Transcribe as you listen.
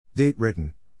Date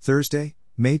written, Thursday,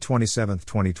 May 27,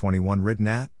 2021. Written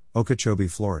at Okeechobee,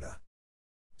 Florida.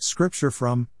 Scripture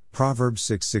from Proverbs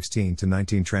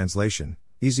 6:16-19. Translation,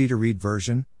 easy to read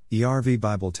version, ERV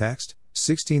Bible text,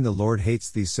 16. The Lord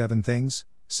hates these 7 things,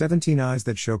 17. Eyes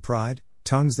that show pride,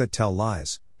 tongues that tell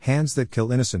lies, hands that kill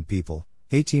innocent people,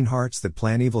 18. Hearts that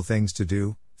plan evil things to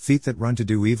do, feet that run to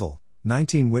do evil,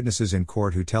 19. Witnesses in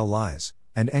court who tell lies,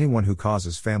 and anyone who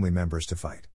causes family members to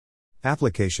fight.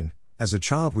 Application: as a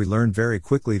child we learn very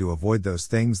quickly to avoid those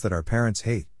things that our parents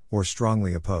hate, or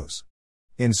strongly oppose.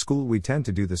 In school we tend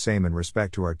to do the same in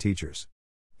respect to our teachers.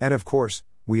 And of course,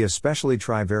 we especially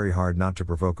try very hard not to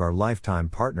provoke our lifetime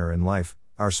partner in life,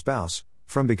 our spouse,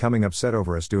 from becoming upset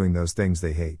over us doing those things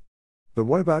they hate. But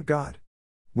what about God?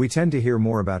 We tend to hear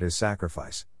more about His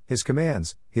sacrifice, His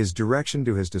commands, His direction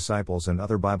to His disciples and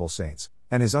other Bible saints,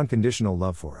 and His unconditional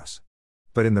love for us.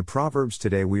 But in the Proverbs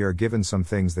today we are given some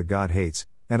things that God hates,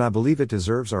 and I believe it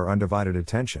deserves our undivided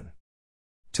attention.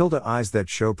 Eyes that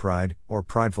show pride, or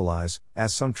prideful eyes,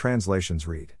 as some translations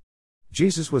read.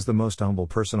 Jesus was the most humble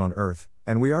person on earth,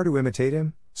 and we are to imitate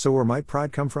Him, so where might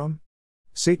pride come from?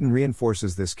 Satan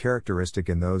reinforces this characteristic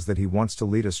in those that he wants to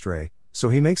lead astray, so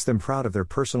he makes them proud of their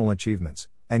personal achievements,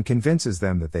 and convinces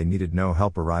them that they needed no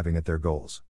help arriving at their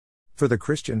goals. For the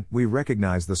Christian, we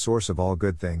recognize the source of all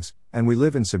good things, and we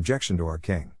live in subjection to our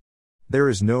King. There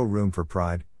is no room for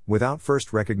pride, without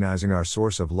first recognizing our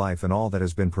source of life and all that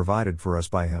has been provided for us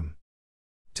by Him.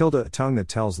 A tongue that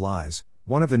tells lies.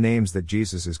 One of the names that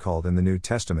Jesus is called in the New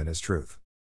Testament is truth.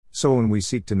 So when we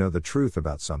seek to know the truth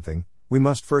about something, we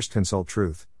must first consult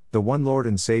truth, the one Lord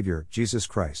and Savior, Jesus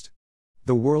Christ.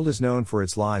 The world is known for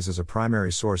its lies as a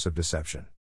primary source of deception.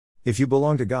 If you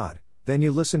belong to God, then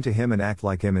you listen to Him and act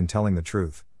like Him in telling the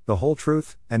truth, the whole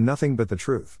truth, and nothing but the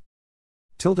truth.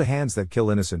 Hands that kill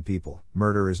innocent people.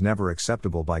 Murder is never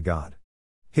acceptable by God.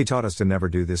 He taught us to never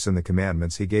do this in the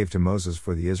commandments He gave to Moses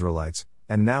for the Israelites,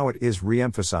 and now it is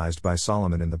re-emphasized by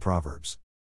Solomon in the Proverbs.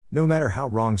 No matter how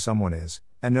wrong someone is,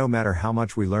 and no matter how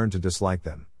much we learn to dislike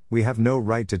them, we have no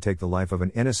right to take the life of an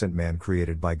innocent man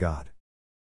created by God.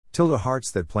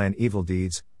 Hearts that plan evil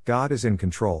deeds. God is in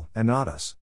control, and not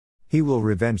us. He will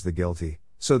revenge the guilty,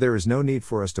 so there is no need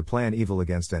for us to plan evil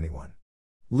against anyone.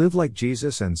 Live like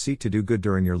Jesus and seek to do good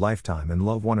during your lifetime and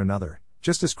love one another,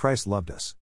 just as Christ loved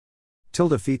us.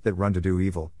 Feet that run to do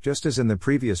evil. Just as in the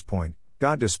previous point,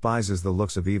 God despises the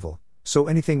looks of evil, so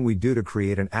anything we do to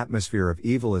create an atmosphere of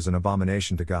evil is an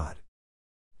abomination to God.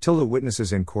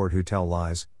 Witnesses in court who tell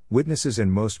lies. Witnesses in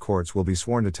most courts will be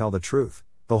sworn to tell the truth,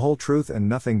 the whole truth and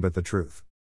nothing but the truth.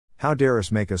 How dare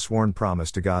us make a sworn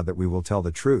promise to God that we will tell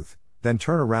the truth, then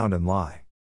turn around and lie?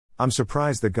 I'm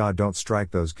surprised that God don't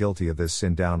strike those guilty of this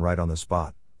sin down right on the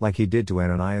spot, like He did to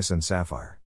Ananias and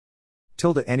Sapphire.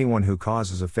 Anyone who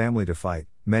causes a family to fight.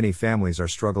 Many families are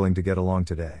struggling to get along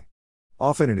today.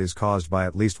 Often it is caused by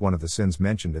at least one of the sins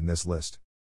mentioned in this list.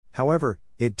 However,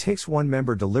 it takes one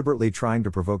member deliberately trying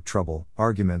to provoke trouble,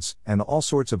 arguments, and all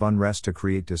sorts of unrest to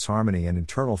create disharmony and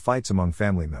internal fights among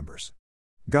family members.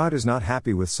 God is not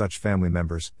happy with such family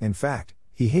members. In fact,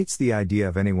 He hates the idea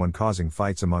of anyone causing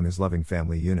fights among His loving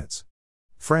family units.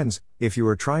 Friends, if you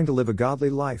are trying to live a godly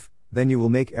life, then you will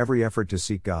make every effort to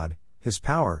seek God, His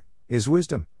power, His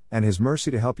wisdom, and His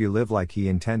mercy to help you live like He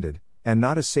intended, and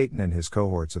not as Satan and his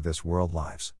cohorts of this world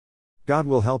lives. God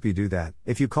will help you do that,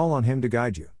 if you call on Him to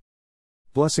guide you.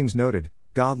 Blessings noted.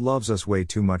 God loves us way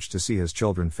too much to see His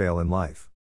children fail in life.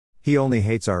 He only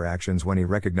hates our actions when He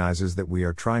recognizes that we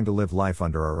are trying to live life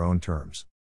under our own terms.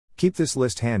 Keep this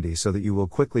list handy so that you will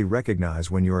quickly recognize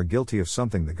when you are guilty of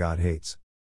something that God hates.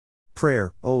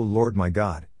 Prayer. O Lord my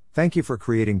God, thank You for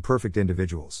creating perfect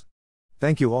individuals.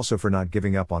 Thank You also for not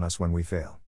giving up on us when we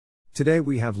fail. Today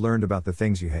we have learned about the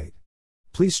things You hate.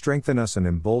 Please strengthen us and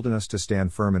embolden us to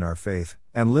stand firm in our faith,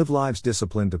 and live lives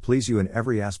disciplined to please You in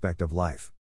every aspect of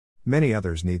life. Many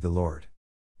others need the Lord.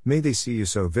 May they see You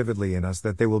so vividly in us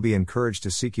that they will be encouraged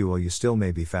to seek You while You still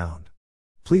may be found.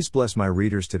 Please bless my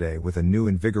readers today with a new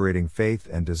invigorating faith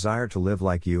and desire to live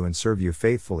like You and serve You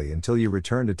faithfully until You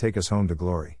return to take us home to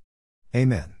glory.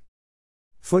 Amen.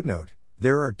 Footnote: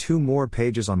 there are 2 more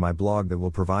pages on my blog that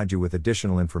will provide you with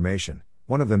additional information,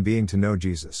 one of them being to know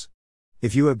Jesus.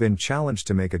 If you have been challenged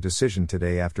to make a decision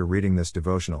today after reading this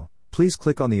devotional, please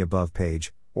click on the above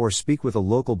page, or speak with a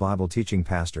local Bible teaching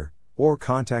pastor, or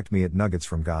contact me at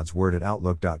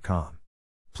nuggetsfromgodsword@outlook.com.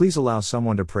 Please allow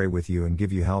someone to pray with you and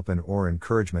give you help and/or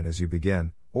encouragement as you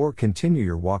begin, or continue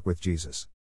your walk with Jesus.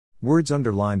 Words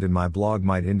underlined in my blog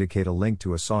might indicate a link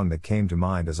to a song that came to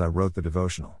mind as I wrote the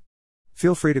devotional.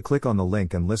 Feel free to click on the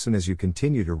link and listen as you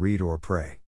continue to read or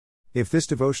pray. If this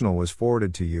devotional was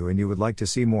forwarded to you and you would like to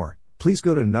see more, Please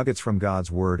go to Nuggets from God's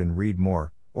Word and read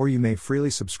more, or you may freely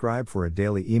subscribe for a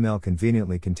daily email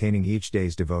conveniently containing each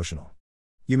day's devotional.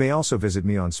 You may also visit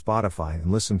me on Spotify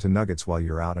and listen to Nuggets while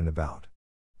you're out and about.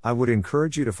 I would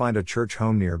encourage you to find a church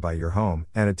home nearby your home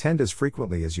and attend as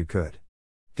frequently as you could.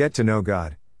 Get to know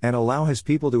God, and allow His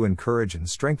people to encourage and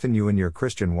strengthen you in your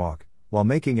Christian walk, while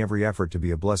making every effort to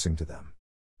be a blessing to them.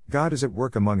 God is at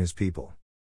work among His people.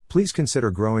 Please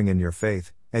consider growing in your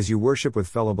faith, as you worship with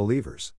fellow believers.